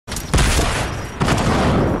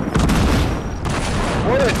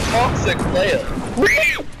a toxic player.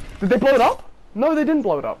 Did they blow it up? No, they didn't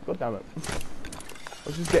blow it up. God damn it.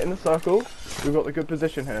 Let's just get in the circle. We've got the good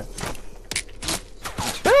position here.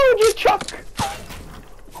 Build you chuck!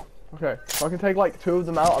 Okay, if I can take like 2 of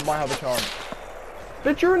them out, I might have a chance.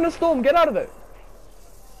 Bitch, you're in the storm. Get out of it.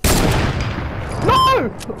 No!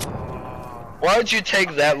 Why did you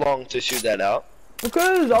take that long to shoot that out?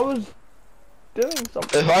 Because I was doing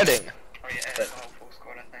something. They're hiding. Oh yeah, it's not a full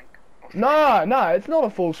squad, I think. Nah, it's not a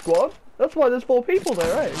full squad. That's why there's 4 people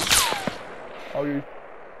there, right? Oh, you...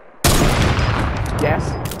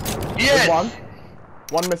 Yes. Yes!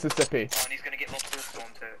 One Mississippi. Oh, and he's gonna get lost full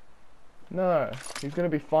spawn too. No, he's gonna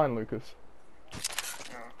be fine, Lucas.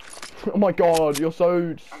 No. Oh my god, you're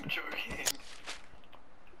so... I'm joking.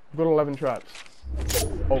 I've got 11 traps.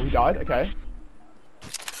 Oh, he died? Okay.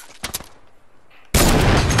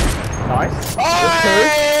 Nice.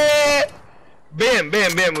 Oh! Bam,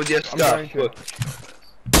 bam, bam with your stuff.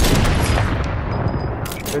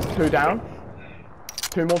 There's 2 down.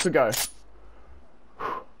 2 more to go.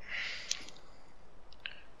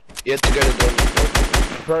 You have to go to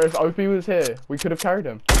the... Bro, if OP was here, we could have carried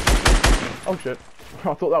him. Oh shit.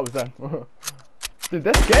 I thought that was them. Dude,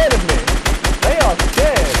 they're scared of me. They are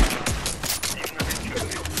scared.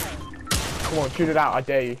 Come on, shoot it out, I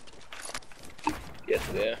dare you. Yes,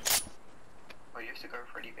 there. Oh, you have to go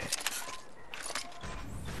pretty bad.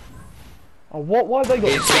 Oh, what? Why have they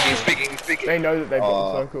got... He's speaking. They know that they've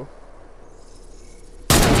got the circle.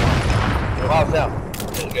 Wow, down.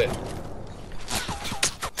 That's good.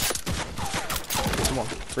 Come on,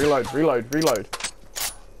 reload.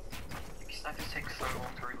 Snipers take so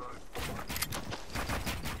long to reload.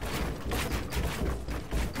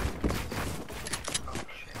 Oh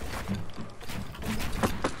shit.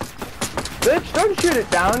 Bitch, don't shoot it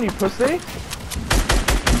down, you pussy.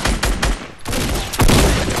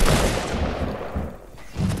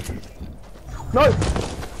 No!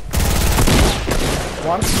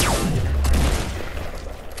 1.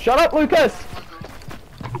 Shut up, Lucas!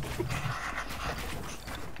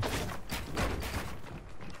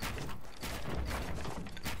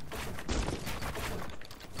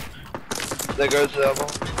 There goes the other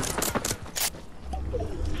one.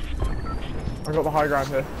 I got the high ground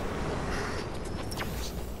here.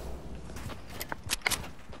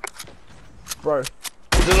 Bro.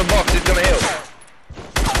 He's in the box, he's gonna heal.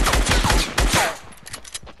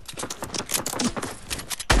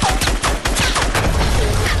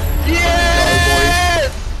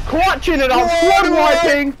 Yes! Clutching it up! Squad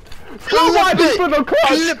wiping! Squad wiping for the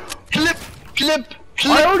clutch! Clip!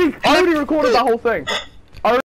 I already recorded that whole thing.